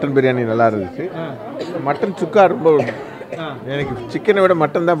இருந்துச்சு. மட்டன் பிரியாணி நல்லா இருந்துச்சு. மட்டன் சுக்கா ரொம்ப, எனக்கு சிக்கனை விட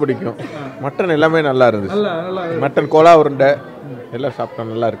மட்டன் தான் பிடிக்கும். மட்டன் எல்லாமே நல்லா இருந்துச்சு. மட்டன் கோலா உருண்டை எல்லாம்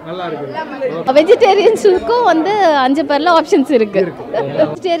சாப்பிட்டோம், நல்லா இருக்கு. வெஜிடேரியன்ஸுக்கும் வந்து அஞ்சப்பரில் ஆப்ஷன்ஸ் இருக்கு.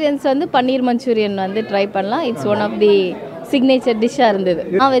 வெஜிடேரியன்ஸ் வந்து பன்னீர் மஞ்சூரியன் வந்து ட்ரை பண்ணலாம். It's one of the signature டிஷ்ஷாக இருந்தது.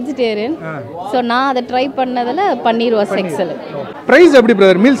 நான் வெஜிடேரியன், ஸோ நான் அதை ட்ரை பண்ணதில் பன்னீர் வாஸ் எக்ஸலன்ட். ப்ரைஸ் எப்படி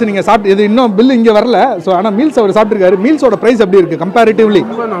பிரதர்? மீல்ஸ் நீங்கள் சாப்பிட்டு இது இன்னும் பில் இங்கே வரல. ஸோ ஆனால் மீல்ஸ் அவர் சாப்பிட்ருக்காரு. மீல்ஸோட ப்ரைஸ் எப்படி இருக்குது கம்பேரிட்டிவ்லி?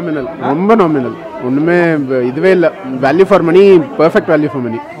 ரொம்ப நாமினல், ஒன்றுமே இதுவே இல்லை. Value for money, perfect value for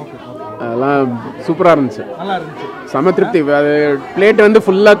money. அதெல்லாம் சூப்பராக இருந்துச்சு, செம திருப்தி. பிளேட் வந்து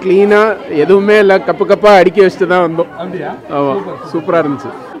ஃபுல்லாக க்ளீனாக, எதுவுமே இல்லை, கப்பாக அடுக்கி வச்சுட்டு தான் வந்தோம். ஆமாம், சூப்பராக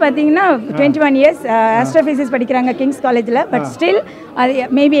இருந்துச்சு. பார்த்தீங்கன்னா 21 இயர்ஸ் ஆஸ்ட்ரோஃபிசிக்ஸ் படிக்கிறாங்க கிங்ஸ் காலேஜில். பட் ஸ்டில் அது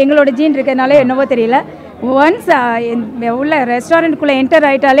மேபி எங்களோட ஜீன் இருக்கிறதுனால என்னவோ தெரியல, ஒன்ஸ் உள்ள ரெஸ்டாரண்ட்டுக்குள்ளே என்டர்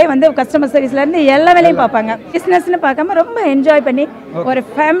ஆகிட்டாலே வந்து கஸ்டமர் சர்வீஸ்லேருந்து எல்லா வேலையும் பார்ப்பாங்க. பிஸ்னஸ்ன்னு பார்க்காம ரொம்ப என்ஜாய் பண்ணி ஒரு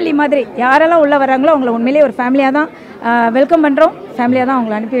ஃபேமிலி மாதிரி யாரெல்லாம் உள்ளே வராங்களோ அவங்கள உண்மையிலேயே ஒரு ஃபேமிலியாக தான் வெல்கம் பண்ணுறோம். ஃபேமிலியாக தான்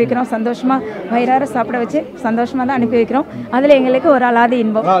அவங்களை அனுப்பி வைக்கிறோம். சந்தோஷமாக வயிறார சாப்பிட வச்சு சந்தோஷமாக தான் அனுப்பி வைக்கிறோம். அதில் எங்களுக்கு ஒரு அலாதி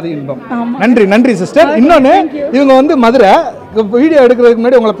இன்பம். நன்றி சிஸ்டர். இன்னொன்று, இவங்க வந்து மதுரை வீடியோ எடுக்கிறதுக்கு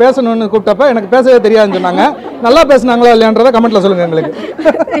முன்னாடி உங்களை பேசணும்னு கூப்பிட்டப்ப எனக்கு பேசவே தெரியாதுன்னு சொன்னாங்க. நல்லா பேசுனாங்களா இல்லையான்றதை கமெண்ட்ல சொல்லுங்க எங்களுக்கு.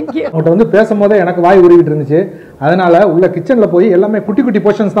 அவங்கள்ட்ட வந்து பேசும்போதே எனக்கு வாய் உருவிட்டு இருந்துச்சு. அதனால உள்ள கிச்சனில் போய் எல்லாமே குட்டி குட்டி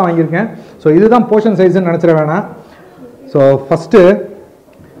போர்ஷன்ஸ் தான் வாங்கியிருக்கேன். ஸோ இதுதான் போர்ஷன் சைஸ்ன்னு நினச்சிட வேணாம். ஸோ ஃபஸ்ட்டு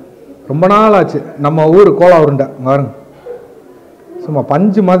ரொம்ப நாள் ஆச்சு நம்ம ஊர் கோலா உருண்டை பாருங்க, சும்மா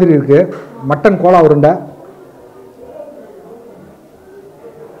பஞ்சு மாதிரி இருக்கு. மட்டன் கோலா உருண்டை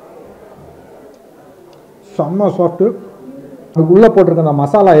செம்ம சாஃப்ட்டு. அதுக்குள்ளே போட்டிருக்க அந்த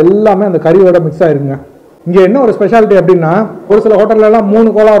மசாலா எல்லாமே அந்த கறியோட மிக்ஸ் ஆகிருங்க. இங்கே என்ன ஒரு ஸ்பெஷாலிட்டி அப்படின்னா, ஒரு சில ஹோட்டல்லலாம் 3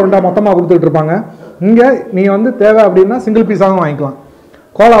 கோலா உருண்டை மொத்தமாக கொடுத்துட்டு இருப்பாங்க. இங்கே நீங்கள் வந்து தேவை அப்படின்னா சிங்கிள் பீஸாகவும் வாங்கிக்கலாம்.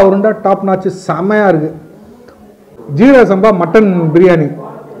 கோலா உருண்டை டாப் நாச்சு செம்மையாக இருக்குது. ஜீரக சம்பா மட்டன் பிரியாணி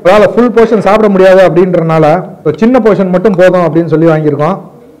அதால் ஃபுல் போர்ஷன் சாப்பிட முடியாது அப்படின்றனால சின்ன போர்ஷன் மட்டும் போதும் அப்படின்னு சொல்லி வாங்கியிருக்கோம்.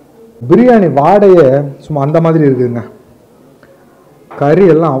 பிரியாணி வாடையே சும்மா அந்த மாதிரி இருக்குதுங்க. கறி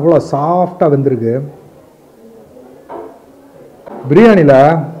எல்லாம் அவ்வளோ சாஃப்டாக வெந்திருக்கு. பிரியாணியில்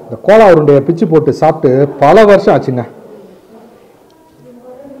இந்த கோலா உருண்டையை பிச்சு போட்டு சாப்பிட்டு பல வருஷம் ஆச்சுங்க.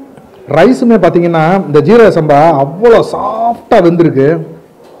 ரைஸுமே பார்த்தீங்கன்னா இந்த ஜீரக சம்பா அவ்வளோ சாஃப்டாக வெந்திருக்கு.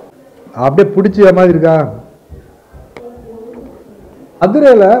 அப்படியே பிடிச்ச மாதிரி இருக்கா.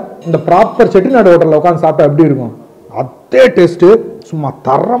 மதுரையில் இந்த ப்ராப்பர் செட்டிநாடு ஹோட்டலில் உட்காந்து சாப்பிட்டா எப்படி இருக்கும் அதே டேஸ்ட்டு, சும்மா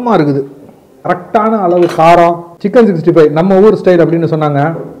தரமாக இருக்குது. கரெக்டான அளவு காரம். சிக்கன் 65 நம்ம ஊர் ஸ்டைல் அப்படின்னு சொன்னாங்க.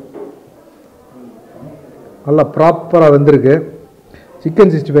 நல்லா ப்ராப்பராக வெந்திருக்கு.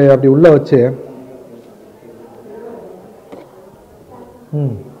 சிக்கன் 65 அப்படி உள்ளே வச்சு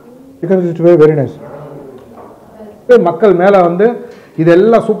சிக்கன் 65 வெரி நைஸ். மக்கள் மேலே வந்து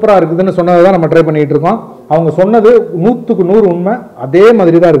இதெல்லாம் சூப்பராக இருக்குதுன்னு சொன்னதை தான் நம்ம ட்ரை பண்ணிகிட்டு இருக்கோம். அவங்க சொன்னது 100க்கு 100 உண்மை. அதே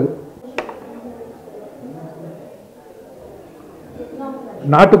மாதிரி தான் இருக்குது.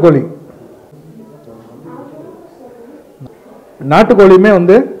 நாட்டுக்கோழி. நாட்டுக்கோழியுமே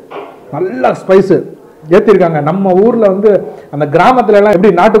வந்து நல்ல ஸ்பைஸு ஏற்றிருக்காங்க. நம்ம ஊரில் வந்து அந்த கிராமத்துல எல்லாம்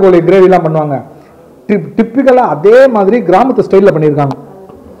எப்படி நாட்டுக்கோழி கிரேவிலாம் பண்ணுவாங்க, டிப்பிக்கலாக அதே மாதிரி கிராமத்து ஸ்டைலில் பண்ணியிருக்காங்க.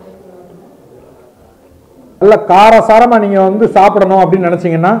 நல்ல காரசாரமாக நீங்கள் வந்து சாப்பிடணும் அப்படின்னு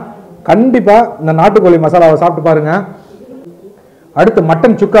நினச்சிங்கன்னா கண்டிப்பாக இந்த நாட்டுக்கோழி மசாலாவை சாப்பிட்டு பாருங்க. அடுத்து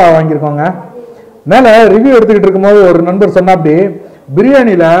மட்டன் சுக்கா வாங்கியிருக்கோங்க. மேலே ரிவ்யூ எடுத்துக்கிட்டு இருக்கும்போது ஒரு நண்பர் சொன்னாப்படி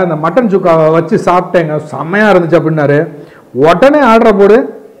பிரியாணியில் இந்த மட்டன் சுக்காவை வச்சு சாப்பிட்டேங்க, செம்மையாக இருந்துச்சு அப்படின்னாரு. உடனே ஆர்டரை போடு,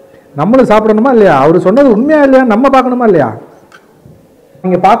 நம்மளும் சாப்பிடணுமா இல்லையா? அவர் சொன்னது உண்மையா இல்லையா நம்ம பார்க்கணுமா இல்லையா?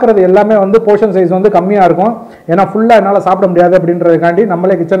 நீங்கள் பார்க்குறது எல்லாமே வந்து போர்ஷன் சைஸ் வந்து கம்மியாக இருக்கும். ஏன்னா ஃபுல்லாக என்னால் சாப்பிட முடியாது அப்படின்றதுக்காண்டி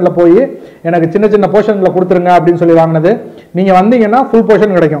நம்மளே கிச்சனில் போய் எனக்கு சின்ன சின்ன போர்ஷனில் கொடுத்துருங்க அப்படின்னு சொல்லி வாங்கினது. நீங்கள் வந்தீங்கன்னா ஃபுல்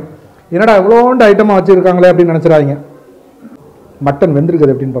போர்ஷன் கிடைக்கும். என்னடா இவ்வளோண்டு ஐட்டமாக வச்சுருக்காங்களே அப்படின்னு நினச்சிடாதீங்க. மட்டன்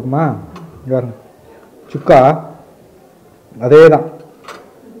வெந்திருக்குது அப்படின்னு பார்ப்போமா? பாருங்க, சுக்கா அதே தான்,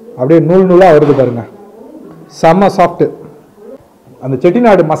 அப்படியே நூல் நூலாக வருது பாருங்க, செம்ம சாஃப்ட்டு. அந்த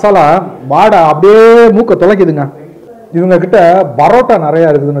செட்டிநாடு மசாலா வாடை அப்படியே மூக்க தொலைக்குதுங்க. இவங்க கிட்ட பரோட்டா நிறையா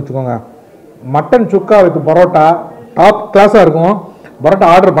இருக்குதுன்னு வச்சுக்கோங்க. Mutton sukka with parotta top கிளாஸாக இருக்கும்.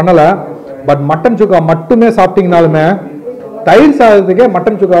 பரோட்டா ஆர்டர் பண்ணலை, பட் மட்டன் சுக்கா மட்டுமே சாப்பிட்டீங்கனாலுமே தயிர் சாதத்துக்கே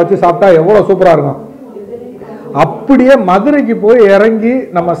மட்டன் சுக்கா வச்சு சாப்பிட்டா எவ்வளோ சூப்பராக இருக்கும். அப்படியே மதுரைக்கு போய் இறங்கி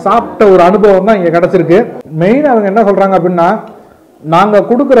நம்ம சாப்பிட்ட ஒரு அனுபவம் தான் இங்கே கிடச்சிருக்கு. மெயினாக அவங்க என்ன சொல்கிறாங்க அப்படின்னா, நாங்கள்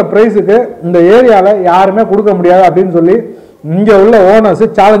கொடுக்குற ப்ரைஸுக்கு இந்த ஏரியாவில் யாருமே கொடுக்க முடியாது அப்படின்னு சொல்லி இங்கே உள்ள ஓனர்ஸு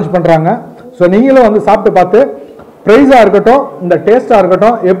சேலஞ்ச் பண்ணுறாங்க. ஸோ நீங்களும் வந்து சாப்பிட்டு பார்த்து ப்ரைஸாக இருக்கட்டும், இந்த டேஸ்ட்டாக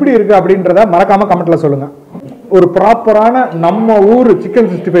இருக்கட்டும், எப்படி இருக்குது அப்படின்றத மறக்காமல் கமெண்ட்டில் சொல்லுங்கள். ஒரு ப்ராப்பரான நம்ம ஊர் சிக்கன்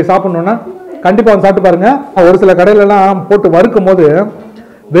 65 சாப்பிட்ணுன்னா கண்டிப்பாக வந்து சாப்பிட்டு பாருங்கள். ஒரு சில கடையிலலாம் போட்டு வறுக்கும் போது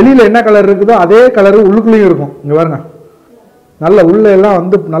வெளியில் என்ன கலர் இருக்குதோ அதே கலரு உள்ளுக்குள்ளேயும் இருக்கும். இங்கே பாருங்க, நல்ல உள்ள எல்லாம்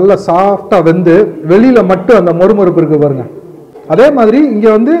வந்து நல்ல சாஃப்டாக வெந்து வெளியில் மட்டும் அந்த மொறுமொறுப்பு இருக்குது பாருங்க. அதே மாதிரி இங்கே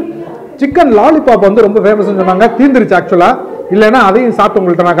வந்து சிக்கன் லாலிபாப் வந்து ரொம்ப ஃபேமஸ்ன்னு சொன்னாங்க, தீர்ந்துருச்சு ஆக்சுவலாக. இல்லைன்னா அதையும் சாப்பிட்டு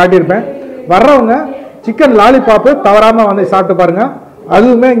உங்கள்கிட்ட நான் காட்டியிருப்பேன். வர்றவங்க சிக்கன் லாலிபாப்பு தவறாமல் வந்து சாப்பிட்டு பாருங்கள்.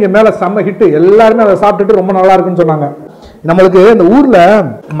 அதுவுமே இங்கே மேலே செம்ம ஹிட்டு, எல்லாருமே அதை சாப்பிட்டுட்டு ரொம்ப நல்லா இருக்குன்னு சொன்னாங்க. நம்மளுக்கு இந்த ஊரில்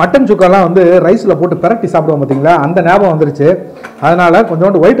மட்டன் சுக்காலாம் வந்து ரைஸில் போட்டு பிரட்டி சாப்பிடுவோம் பார்த்தீங்களா, அந்த ஞாபகம் வந்துருச்சு. அதனால்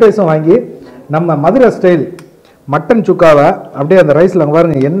கொஞ்சோண்டு ஒயிட் ரைஸும் வாங்கி நம்ம மதுரை ஸ்டைல் மட்டன் சுக்காவை அப்படியே அந்த ரைஸில் அங்கே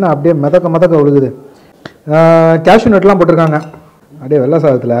பாருங்கள், என்ன அப்படியே மிதக்க விழுகுது. கேஷ்யூ நட்லாம் போட்டிருக்காங்க அப்படியே வெள்ளை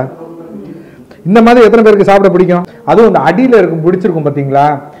சாதத்தில். இந்த மாதிரி எத்தனை பேருக்கு சாப்பிட பிடிக்கும்? அதுவும் இந்த அடியில் இருக்கும் பிடிச்சிருக்கும் பார்த்தீங்களா,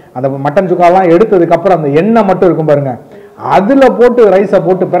 அந்த மட்டன் சுக்காலாம் எடுத்ததுக்கப்புறம் அந்த எண்ணெய் மட்டும் இருக்கும் பாருங்க, அதில் போட்டு ரைஸை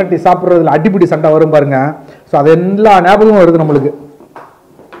போட்டு பிரட்டி சாப்பிட்றதுல அடிப்பிடி சண்டை வரும் பாருங்க. ஸோ அது எல்லா ஞாபகமும் வருது நம்மளுக்கு.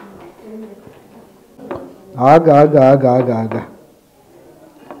 ஆக ஆக ஆக ஆக ஆக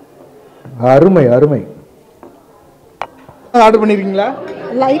அருமை அருமை. ஆர்டர் பண்ணிருக்கீங்களா?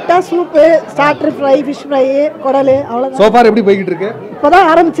 லைட்டா soup, starter fry, fish fry, குடல், அவ்வளவுதான். சோஃபார் எப்படி போய்கிட்டு இருக்கு? இப்பதான்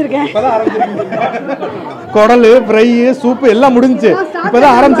ஆரம்பிச்சிருக்கேன். குடல், ஃப்ரை, சூப்பு எல்லாம் முடிஞ்சு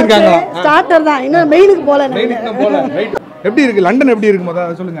இப்பதான் ஆரம்பிச்சிருக்காங்களா? ஸ்டார்டர் தான், இன்னும் மெயினுக்கு போல. எப்படி இருக்கு லண்டன்? எப்படி இருக்கு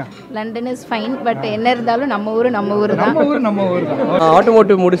முதல்ல சொல்லுங்க. லண்டன் இஸ் ஃபைன், பட் என்ன இருந்தாலும் நம்ம ஊர் தான். நம்ம ஊர் தான்.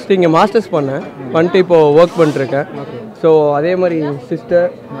 ஆட்டோமோட்டிவ் முடிச்சுட்டு இங்கே மாஸ்டர்ஸ் பண்ணிட்டு இப்போ ஒர்க் பண்ணிருக்கேன். ஸோ அதே மாதிரி சிஸ்டர்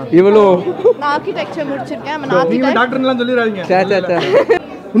இவளும் நான் ஆர்கிடெக்சர் முடிச்சிருக்கேன். நீங்க டாக்டர்லாம் சொல்லிராதீங்க. சே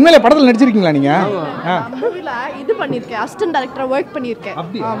உண்மையிலே படத்தில் நடிச்சிருக்கீங்களா நீங்க? மூவில இது பண்ணிருக்கேன், அசிஸ்டன்ட் டைரக்டரா வொர்க் பண்ணிருக்கேன்.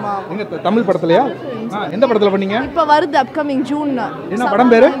 ஆமா. எங்க தமிழ் படத்துலயா? எந்த படத்துல பண்ணீங்க? இப்ப வருது அப்கமிங் ஜூன். என்ன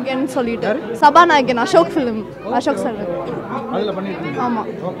படம் பேரு? அகைன் சொல்லிட்டாரு. சபாநாயகன், அசோக் ஃபிலிம், அசோக் சார் அதுல பண்ணிருக்கீங்க. ஆமா.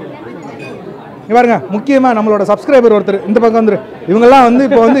 இங்க பாருங்க, முக்கியமா நம்மளோட சப்ஸ்கிரைபர் ஒருத்தர் இந்த பக்கம் வந்துரு. இவங்கெல்லாம் வந்து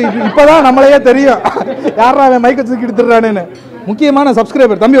இப்போ வந்து இப்பதான் நம்மளையே தெரியும் யாரா அவன் மைக்க தூக்கி எடுத்துறானேன்னு. முக்கியமான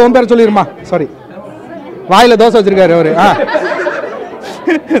சப்ஸ்கிரைபர். தம்பி உன் பேர் சொல்லிருமா? சாரி, வாயில தோசை வச்சிருக்காரு அவரு.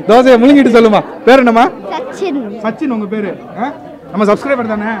 தோசையை முழுங்கிட்டு சொல்லுமா. பேர் என்னம்மா? சச்சின். சச்சின் உங்க பேரு? நம்ம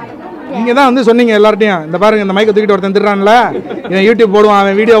சப்ஸ்கிரைபர் தானே? நீங்க தான் வந்து சொன்னீங்க எல்லார்ட்டையும், இந்த பாருங்க இந்த மைக்கை தூக்கிட்டு ஒருத்தன் திட்டுறான்ல, இவன் யூடியூப் போடுவான்,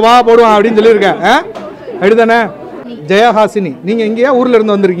 அவன் வீடியோவா போடுவான் அப்படின்னு சொல்லியிருக்கேன். அப்படிதானே? ஜெயஹாசினி, நீங்க இங்கேயா ஊர்ல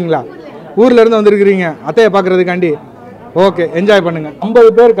இருந்து வந்திருக்கீங்களா? ஊர்ல இருந்து வந்திருக்கிறீங்க அத்தையை பாக்குறதுக்காண்டி. ஓகே, என்ஜாய் பண்ணுங்க.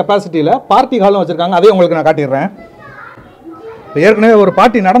 50 பேர் கெப்பாசிட்டியில பார்ட்டி ஹாலும் வச்சிருக்காங்க, அதையும் உங்களுக்கு நான் காட்டிடுறேன். ஏற்கனவே ஒரு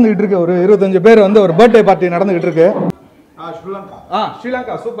பார்ட்டி நடந்துகிட்டு இருக்கு, ஒரு 25 பேர் வந்து ஒரு பர்த்டே பார்ட்டி நடந்துகிட்டு இருக்கு.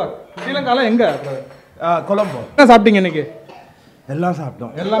 ஸ்ரீலங்கா. சூப்பர். ஸ்ரீலங்கால எங்க? கொலம்போ. என்ன சாப்பிட்டீங்க இன்னைக்கு? எல்லாம்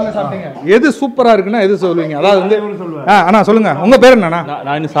சாப்பிட்டோம். எல்லாமே சாப்பிட்டீங்க. எது சூப்பரா இருக்குன்னா எது சொல்லுவீங்க? அதாவது வந்து அண்ணா சொல்லுங்க, உங்க பேர் என்னண்ணா?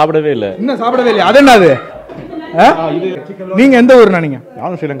 நான் இன்னும் சாப்பிடவே இல்லை. இன்னும் சாப்பிடவே இல்லையா? அது என்னது? நீங்க எந்த ஊர்னா? நீங்க?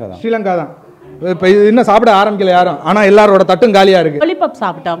 நானும் ஸ்ரீலங்கா தான். ஸ்ரீலங்கா தான். இப்போ இன்னும் சாப்பிட ஆரம்பிக்கல யாரும், ஆனா எல்லாரோட தட்டும் காலியா இருக்கு. லாலிபாப்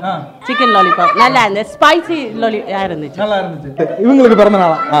சாப்பிட்டோம், சிக்கன் லாலிபாப் நல்லா இருந்துச்சு, ஸ்பைசி இருந்துச்சு, நல்லா இருந்துச்சு. இவங்களுக்கு பிறந்த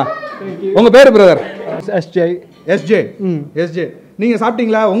நாளா? உங்க பேரு பிரதர்? எஸ்ஜே. நீங்க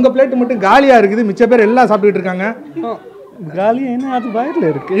சாப்பிட்டீங்களா? உங்க பிளேட் மட்டும் காலியா இருக்குது, மிச்ச பேர் எல்லாம் சாப்பிட்டுட்டு இருக்காங்க. காலி என்ன அது வயர்ல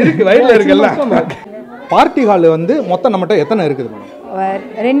இருக்கு வயர்ல இருக்குல்ல. பார்ட்டி ஹால் வந்து மொத்தம் நம்மகிட்ட எத்தனை இருக்குது மேடம்?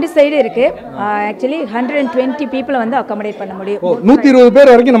 2 சைடு இருக்கு. ஆக்சுவலி 120 பீப்புளை வந்து அகாமடேட் பண்ண முடியும். 120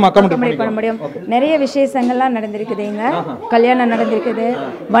 பேர் வரைக்கும் நம்ம அகாமடேட் பண்ண முடியும். நிறைய விசேஷங்கள்லாம் நடந்திருக்குது இங்க. கல்யாணம் நடந்திருக்குது,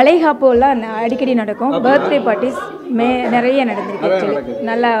 வளைகாப்புலாம் அடிக்கடி நடக்கும், பர்த்டே பார்ட்டிஸ் நிறைய நடந்திருக்கு. ஆக்சுவலி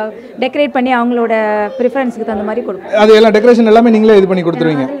நல்லா டெக்கரேட் பண்ணி அவங்களோட ப்ரிஃபரன்ஸ்க்கு தகுந்த மாதிரி கொடுப்போம். அது எல்லாம் டெக்கரேஷன் எல்லாமே நீங்களே இது பண்ணி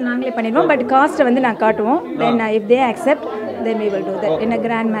கொடுத்துருவீங்க? நாங்களே பண்ணிடுவோம். பட் காஸ்ட்டை வந்து நான் காட்டுவோம். தென் if they accept then we will do that in a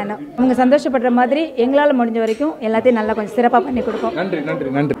grand manner. அவங்க சந்தோஷப்படுற மாதிரி எங்களால் முடிஞ்ச வரைக்கும் எல்லாத்தையும் நல்லா கொஞ்சம் சிறப்பாக பண்ணி கொடுப்போம்.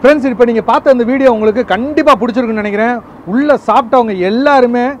 நன்றி ஃப்ரெண்ட்ஸ். இப்போ நீங்கள் பார்த்த அந்த வீடியோ உங்களுக்கு கண்டிப்பாக பிடிச்சிருக்குன்னு நினைக்கிறேன். உள்ளே சாப்பிட்டவங்க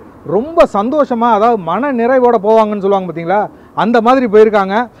எல்லாருமே ரொம்ப சந்தோஷமாக, அதாவது மன நிறைவோட போவாங்கன்னு சொல்லுவாங்க பார்த்தீங்களா, அந்த மாதிரி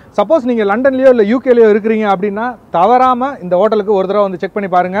போயிருக்காங்க. சப்போஸ் நீங்கள் லண்டன்லேயோ இல்லை யூகேலையோ இருக்கிறீங்க அப்படின்னா தவறாமல் இந்த ஹோட்டலுக்கு ஒரு தடவை வந்து செக்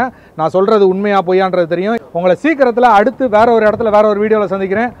பண்ணி பாருங்கள். நான் சொல்கிறது உண்மையாக பொய்யான்றது தெரியும். உங்களை சீக்கிரத்தில் அடுத்து வேற ஒரு இடத்துல வேற ஒரு வீடியோவில்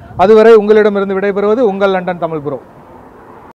சந்திக்கிறேன். அதுவரை உங்களிடமிருந்து விடைபெறுவது உங்கள் லண்டன் தமிழ் ப்ரோ.